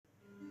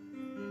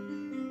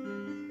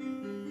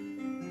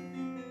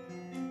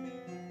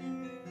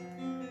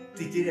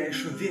Ты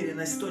теряешь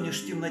уверенность,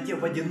 тонешь в темноте,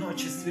 в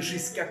одиночестве.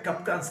 Жизнь как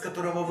капкан, с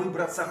которого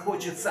выбраться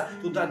хочется.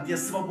 Туда, где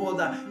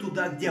свобода,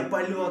 туда, где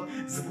полет.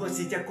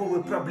 Сбросить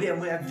оковы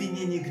проблемы,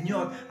 обвинений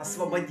гнет.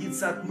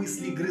 Освободиться от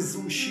мыслей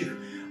грызущих,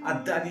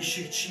 от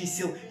давящих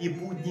чисел и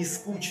будней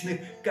скучных.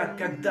 Как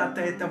когда-то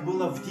это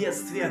было в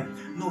детстве.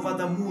 Но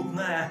вода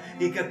мутная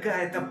и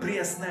какая-то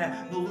пресная.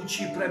 Но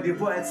лучи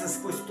пробиваются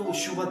сквозь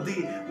толщу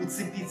воды.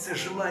 Уцепиться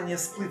желание,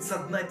 всплыть со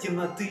дна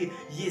темноты.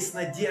 Есть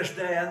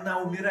надежда, и она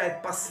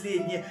умирает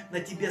последней. На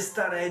тебе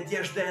старая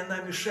одежда, и она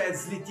мешает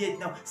взлететь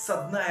нам со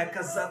дна и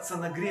оказаться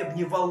на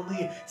гребне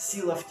волны.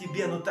 Сила в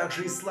тебе, но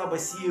также и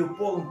слабость ею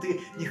полн ты.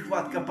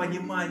 Нехватка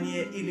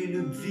понимания или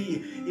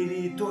любви,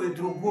 или и то, и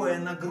другое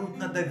на грудь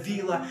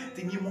надавило.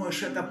 Ты не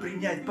можешь это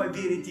принять,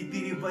 поверить и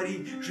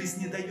переварить.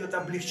 Жизнь не дает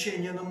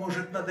облегчения, но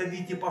может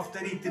надавить и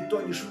повторить. Ты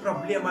тонешь в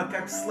проблемах,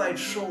 как в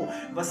слайд-шоу.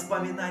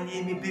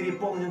 Воспоминаниями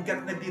переполнен,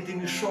 как набитый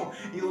мешок.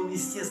 И он,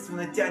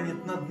 естественно,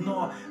 тянет на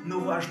дно. Но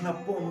важно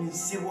помнить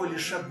всего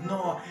лишь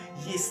одно.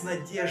 Есть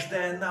надежда,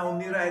 и она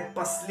умирает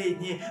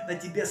последней. На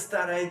тебе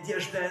старая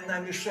одежда, и она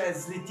мешает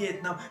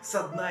взлететь нам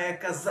со дна и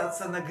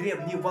оказаться на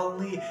гребне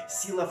волны.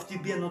 Сила в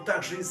тебе, но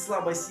также и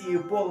слабость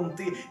ею полн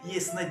ты.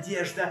 Есть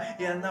надежда,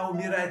 и она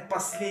умирает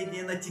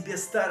последней. На тебе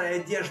старая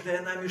одежда, и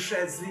она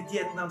мешает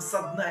взлететь нам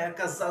со дна и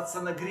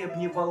оказаться на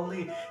гребне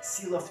волны.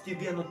 Сила в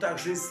тебе, но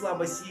также и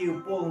слабость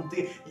ею полн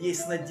ты.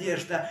 Есть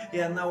надежда, и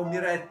она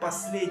умирает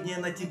последняя.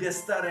 На тебе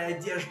старая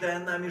одежда, и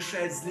она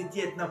мешает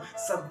взлететь нам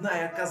со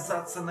дна и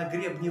оказаться на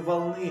гребне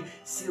волны.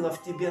 Сила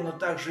в тебе, но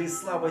также и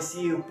слабость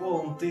ею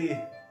полн ты.